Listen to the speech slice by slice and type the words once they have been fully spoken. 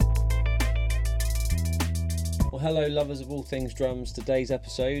Hello lovers of all things drums. Today's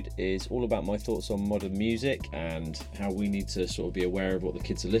episode is all about my thoughts on modern music and how we need to sort of be aware of what the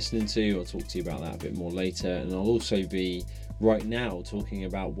kids are listening to. I'll talk to you about that a bit more later, and I'll also be right now talking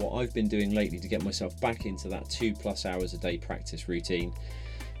about what I've been doing lately to get myself back into that 2+ hours a day practice routine,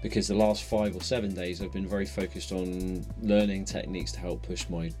 because the last 5 or 7 days I've been very focused on learning techniques to help push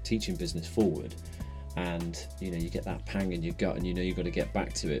my teaching business forward. And you get that pang in your gut and you've got to get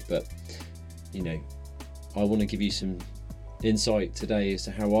back to it, but I want to give you some insight today as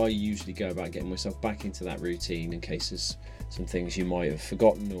to how I usually go about getting myself back into that routine, in case there's some things you might have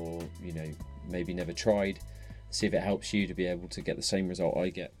forgotten or maybe never tried. See if it helps you to be able to get the same result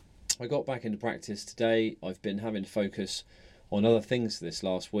I get. I got back into practice today. I've been having to focus on other things this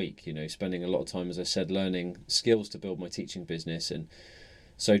last week, spending a lot of time, as I said, learning skills to build my teaching business, and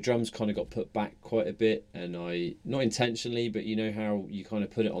so drums kind of got put back quite a bit, and I, not intentionally, but how you kind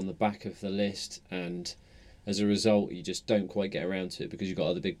of put it on the back of the list, and as a result you just don't quite get around to it because you've got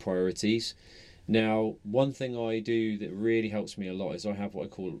other big priorities. Now, one thing I do that really helps me a lot is I have what I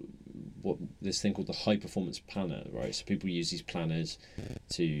call this thing called the high performance planner, right? So people use these planners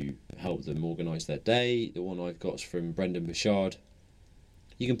to help them organise their day. The one I've got is from Brendan Burchard.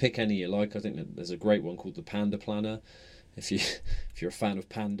 You can pick any you like. I think that there's a great one called the Panda Planner. If you're a fan of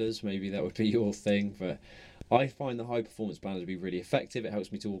pandas, maybe that would be your thing. But I find the high performance planner to be really effective. It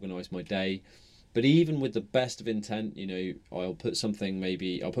helps me to organise my day. But even with the best of intent, I'll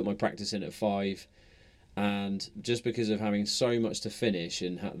put my practice in at 5, and just because of having so much to finish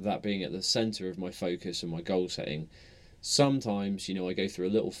and that being at the centre of my focus and my goal setting, sometimes I go through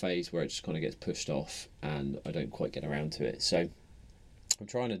a little phase where it just kind of gets pushed off and I don't quite get around to it. So I'm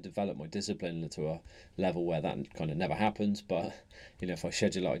trying to develop my discipline to a level where that kind of never happens, but if I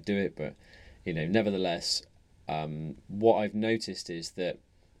schedule it, I do it. But nevertheless, what I've noticed is that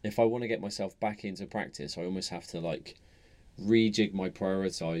if I want to get myself back into practice, I almost have to rejig my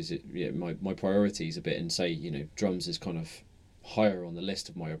my priorities a bit, and say drums is kind of higher on the list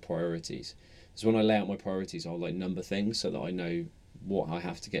of my priorities. So when I lay out my priorities, I'll number things so that I know what I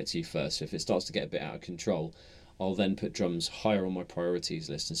have to get to first. So if it starts to get a bit out of control, I'll then put drums higher on my priorities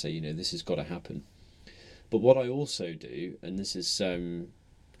list and say this has got to happen. But what I also do, and this is kind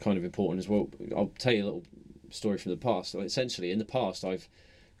of important as well, I'll tell you a little story from the past. Essentially, in the past, I've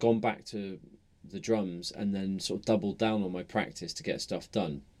gone back to the drums and then sort of doubled down on my practice to get stuff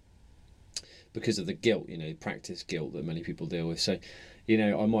done because of the guilt, practice guilt that many people deal with. So,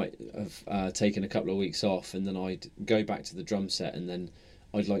 I might have taken a couple of weeks off, and then I'd go back to the drum set, and then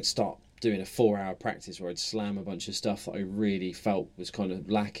I'd start doing a 4-hour practice where I'd slam a bunch of stuff that I really felt was kind of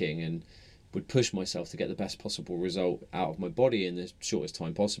lacking, and would push myself to get the best possible result out of my body in the shortest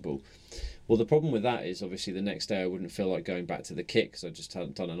time possible. Well, the problem with that is obviously the next day I wouldn't feel like going back to the kit because I just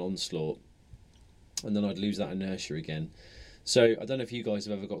hadn't done an onslaught, and then I'd lose that inertia again. So I don't know if you guys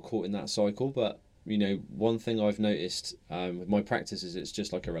have ever got caught in that cycle, but one thing I've noticed with my practice is it's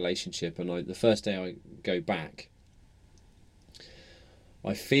just like a relationship, and the first day I go back,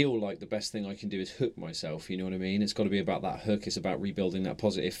 I feel like the best thing I can do is hook myself, you know what I mean? It's got to be about that hook. It's about rebuilding that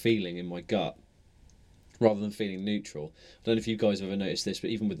positive feeling in my gut rather than feeling neutral. I don't know if you guys have ever noticed this, but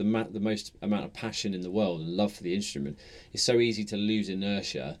even with the most amount of passion in the world and love for the instrument, it's so easy to lose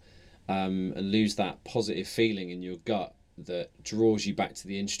inertia and lose that positive feeling in your gut that draws you back to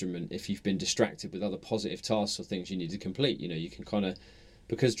the instrument if you've been distracted with other positive tasks or things you need to complete. You can kind of,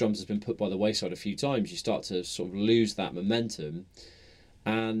 because drums has been put by the wayside a few times, you start to sort of lose that momentum.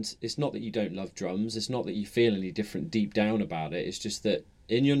 And it's not that you don't love drums, it's not that you feel any different deep down about it, it's just that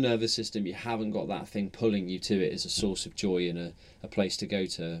in your nervous system you haven't got that thing pulling you to it as a source of joy and a place to go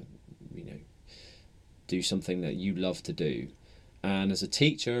to do something that you love to do. And as a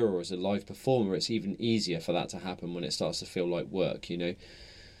teacher or as a live performer, it's even easier for that to happen when it starts to feel like work.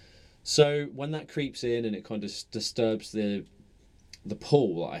 So when that creeps in and it kind of disturbs the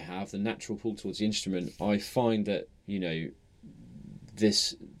pull that I have, the natural pull towards the instrument, I find that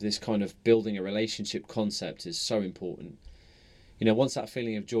this kind of building a relationship concept is so important. Once that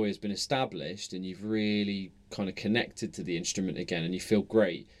feeling of joy has been established and you've really kind of connected to the instrument again and you feel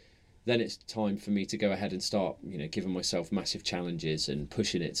great, then it's time for me to go ahead and start giving myself massive challenges and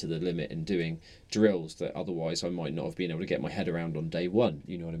pushing it to the limit and doing drills that otherwise I might not have been able to get my head around on day one,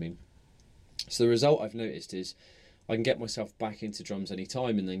 you know what I mean? So the result I've noticed is I can get myself back into drums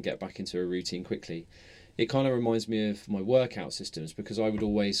anytime and then get back into a routine quickly. It kind of reminds me of my workout systems, because I would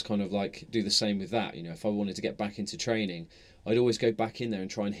always kind of do the same with that. If I wanted to get back into training, I'd always go back in there and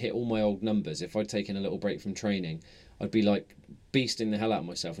try and hit all my old numbers. If I'd taken a little break from training, I'd be beasting the hell out of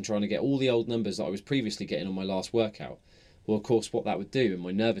myself and trying to get all the old numbers that I was previously getting on my last workout. Well, of course, what that would do in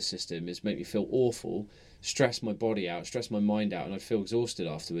my nervous system is make me feel awful, stress my body out, stress my mind out, and I'd feel exhausted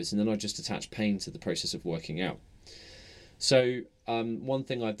afterwards, and then I'd just attach pain to the process of working out. So one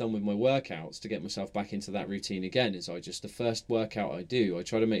thing I've done with my workouts to get myself back into that routine again is the first workout I do, I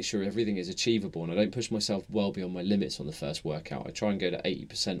try to make sure everything is achievable and I don't push myself well beyond my limits on the first workout. I try and go to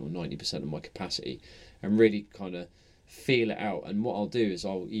 80% or 90% of my capacity and really kind of feel it out. And what I'll do is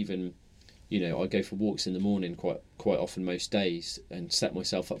I'll even, I go for walks in the morning quite often most days and set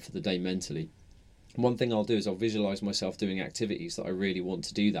myself up for the day mentally. One thing I'll do is I'll visualize myself doing activities that I really want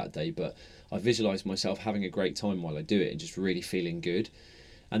to do that day, but I visualize myself having a great time while I do it and just really feeling good.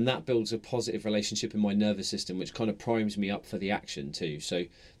 And that builds a positive relationship in my nervous system, which kind of primes me up for the action too. So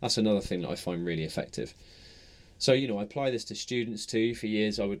that's another thing that I find really effective. So, I apply this to students too. For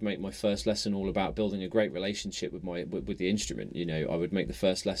years, I would make my first lesson all about building a great relationship with the instrument. I would make the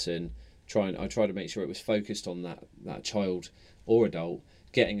first lesson, I try to make sure it was focused on that child or adult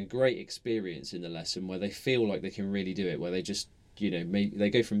getting a great experience in the lesson where they feel like they can really do it, where they just, they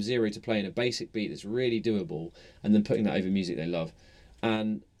go from zero to playing a basic beat that's really doable and then putting that over music they love.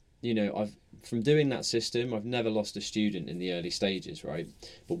 And, from doing that system, I've never lost a student in the early stages, right?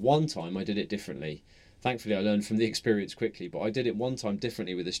 But one time I did it differently. Thankfully, I learned from the experience quickly, but I did it one time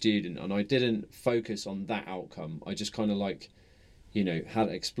differently with a student and I didn't focus on that outcome. I just kind of had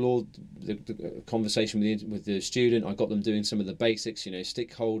explored the conversation with the student. I got them doing some of the basics,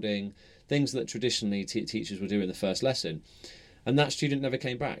 stick holding, things that traditionally teachers would do in the first lesson. And that student never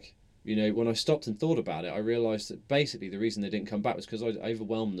came back. When I stopped and thought about it, I realised that basically the reason they didn't come back was because I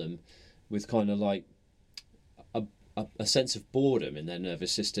overwhelmed them with kind of like a sense of boredom in their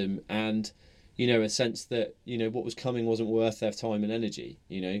nervous system and, a sense that, what was coming wasn't worth their time and energy,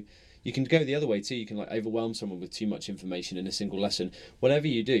 You can go the other way too. You can overwhelm someone with too much information in a single lesson. Whatever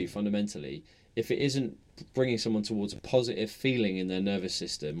you do, fundamentally, if it isn't bringing someone towards a positive feeling in their nervous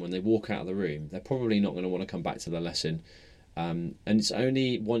system when they walk out of the room, they're probably not going to want to come back to the lesson. And it's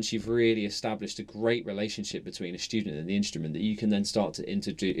only once you've really established a great relationship between a student and the instrument that you can then start to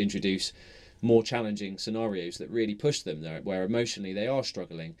introduce more challenging scenarios that really push them there, where emotionally they are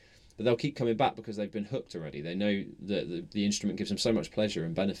struggling. But they'll keep coming back because they've been hooked already. They know that the instrument gives them so much pleasure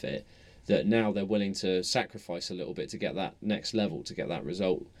and benefit that now they're willing to sacrifice a little bit to get that next level, to get that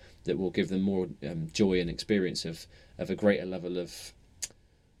result that will give them more joy and experience of a greater level of,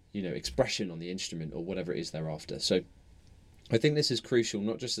 expression on the instrument or whatever it is they're after. So I think this is crucial,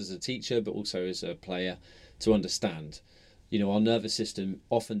 not just as a teacher, but also as a player, to understand. Our nervous system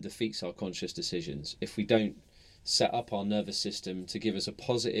often defeats our conscious decisions. If we don't set up our nervous system to give us a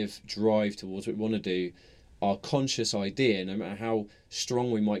positive drive towards what we want to do, our conscious idea, no matter how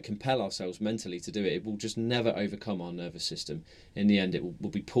strong we might compel ourselves mentally to do it, it will just never overcome our nervous system. In the end, it will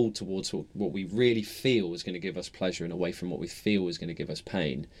be pulled towards what we really feel is going to give us pleasure and away from what we feel is going to give us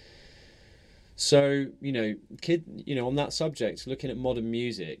pain. So, on that subject, looking at modern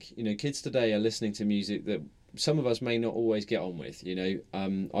music, kids today are listening to music that some of us may not always get on with.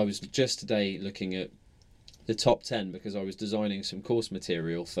 I was just today looking at the top 10 because I was designing some course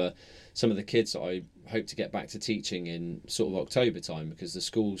material for some of the kids that I hope to get back to teaching in sort of October time, because the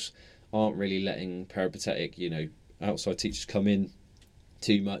schools aren't really letting peripatetic, outside teachers come in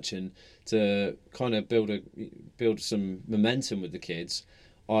too much. And to kind of build some momentum with the kids,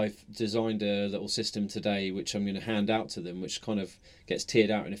 I've designed a little system today which I'm going to hand out to them, which kind of gets tiered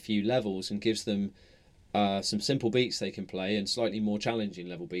out in a few levels and gives them some simple beats they can play and slightly more challenging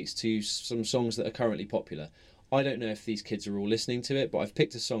level beats to some songs that are currently popular. I don't know if these kids are all listening to it, but I've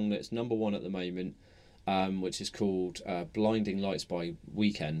picked a song that's number one at the moment, which is called Blinding Lights by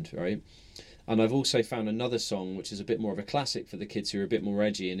Weeknd, right? And I've also found another song which is a bit more of a classic for the kids who are a bit more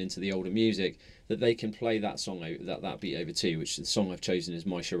edgy and into the older music, that they can play that song that beat over too, which the song I've chosen is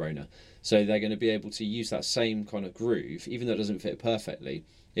My Sharona. So they're going to be able to use that same kind of groove, even though it doesn't fit perfectly,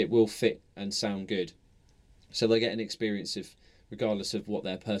 it will fit and sound good. So they get an experience of, regardless of what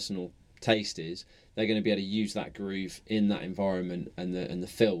their personal taste is, they're going to be able to use that groove in that environment and the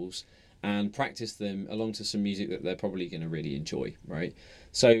fills and practice them along to some music that they're probably going to really enjoy, right?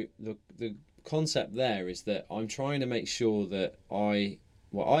 So the concept there is that I'm trying to make sure that I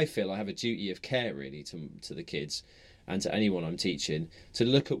feel I have a duty of care really to the kids and to anyone I'm teaching, to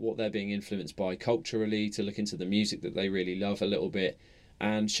look at what they're being influenced by culturally, to look into the music that they really love a little bit,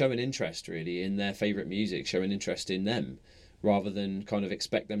 and show an interest really in their favourite music, show an interest in them, rather than kind of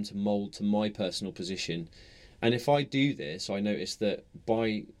expect them to mould to my personal position. And if I do this, I notice that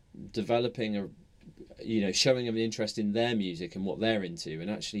by developing showing them an interest in their music and what they're into,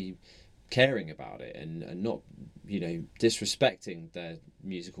 and actually caring about it and not disrespecting their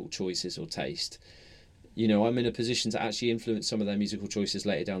musical choices or taste, you know, I'm in a position to actually influence some of their musical choices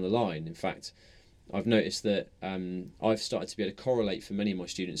later down the line. In fact, I've noticed that I've started to be able to correlate for many of my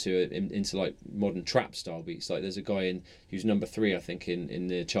students who are into like modern trap style beats. Like there's a guy who's number 3, I think, in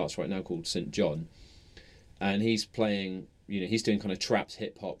the charts right now called St. John, and he's playing, you know, he's doing kind of traps,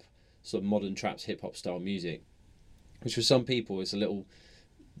 hip hop, sort of modern traps, hip hop style music, which for some people is a little,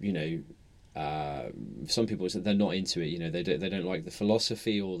 you know, some people they're not into it. You know, they don't like the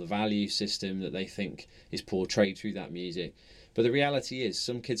philosophy or the value system that they think is portrayed through that music. But the reality is,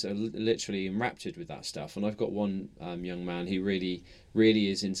 some kids are literally enraptured with that stuff. And I've got one young man who really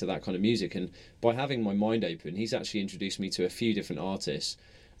is into that kind of music. And by having my mind open, he's actually introduced me to a few different artists.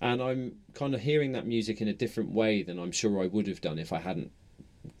 And I'm kind of hearing that music in a different way than I'm sure I would have done if I hadn't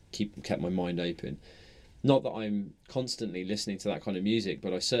kept my mind open. Not that I'm constantly listening to that kind of music,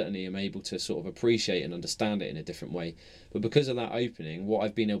 but I certainly am able to sort of appreciate and understand it in a different way. But because of that opening, what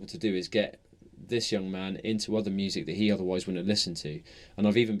I've been able to do is get this young man into other music that he otherwise wouldn't have listened to. And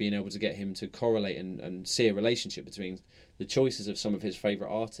I've even been able to get him to correlate and see a relationship between the choices of some of his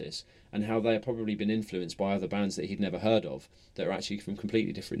favourite artists and how they have probably been influenced by other bands that he'd never heard of that are actually from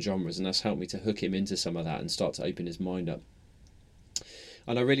completely different genres. And that's helped me to hook him into some of that and start to open his mind up.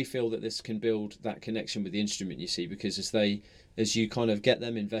 And I really feel that this can build that connection with the instrument, you see, because as you kind of get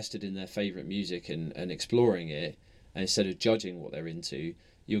them invested in their favourite music and exploring it, and instead of judging what they're into,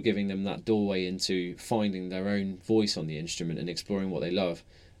 you're giving them that doorway into finding their own voice on the instrument and exploring what they love.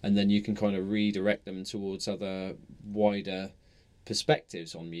 And then you can kind of redirect them towards other wider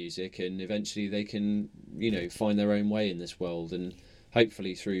perspectives on music, and eventually they can, you know, find their own way in this world, and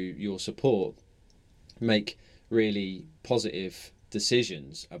hopefully through your support make really positive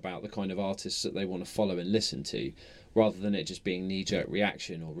decisions about the kind of artists that they want to follow and listen to, rather than it just being knee-jerk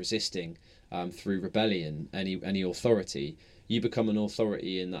reaction or resisting through rebellion any authority. You become an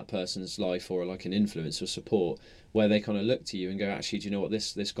authority in that person's life, or like an influence or support, where they kind of look to you and go, actually, do you know what,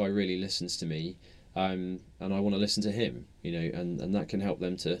 this guy really listens to me, and I want to listen to him, you know, and that can help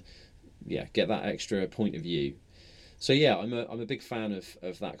them to get that extra point of view. So yeah, I'm a big fan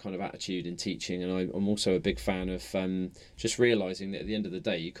of that kind of attitude in teaching, and I'm also a big fan of just realising that at the end of the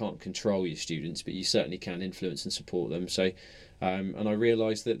day, you can't control your students, but you certainly can influence and support them. So, and I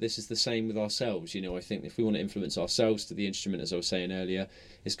realise that this is the same with ourselves. You know, I think if we want to influence ourselves to the instrument, as I was saying earlier,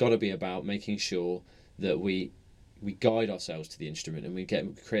 it's got to be about making sure that we guide ourselves to the instrument, and we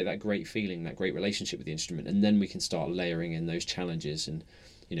create that great feeling, that great relationship with the instrument, and then we can start layering in those challenges and,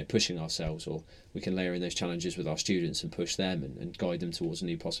 you know, pushing ourselves, or we can layer in those challenges with our students and push them and guide them towards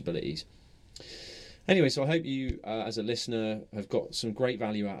new possibilities. Anyway, so I hope you, as a listener, have got some great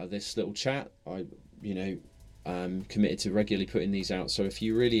value out of this little chat. I'm committed to regularly putting these out. So if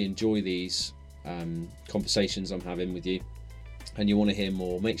you really enjoy these conversations I'm having with you, and you want to hear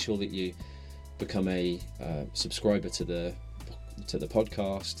more, make sure that you become a subscriber to the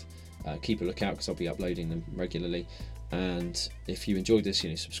podcast. Keep a lookout, because I'll be uploading them regularly. And if you enjoyed this, you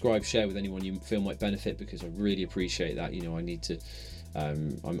know, subscribe, share with anyone you feel might benefit, because I really appreciate that. You know, I need to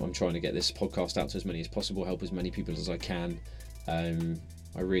I'm trying to get this podcast out to as many as possible, help as many people as I can.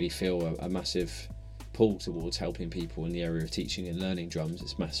 I really feel a massive pull towards helping people in the area of teaching and learning drums.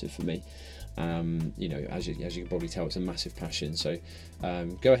 It's massive for me. You know, as you can probably tell, it's a massive passion. So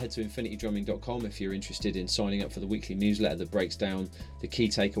go ahead to infinitydrumming.com if you're interested in signing up for the weekly newsletter that breaks down the key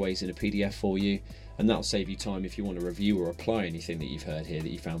takeaways in a PDF for you, and that'll save you time if you want to review or apply anything that you've heard here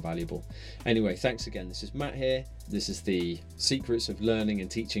that you found valuable. Anyway, thanks again. This is Matt here. This is the Secrets of Learning and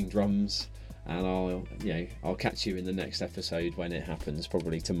Teaching Drums, and I'll catch you in the next episode when it happens,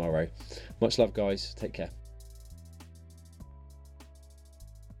 probably tomorrow. Much love, guys. Take care.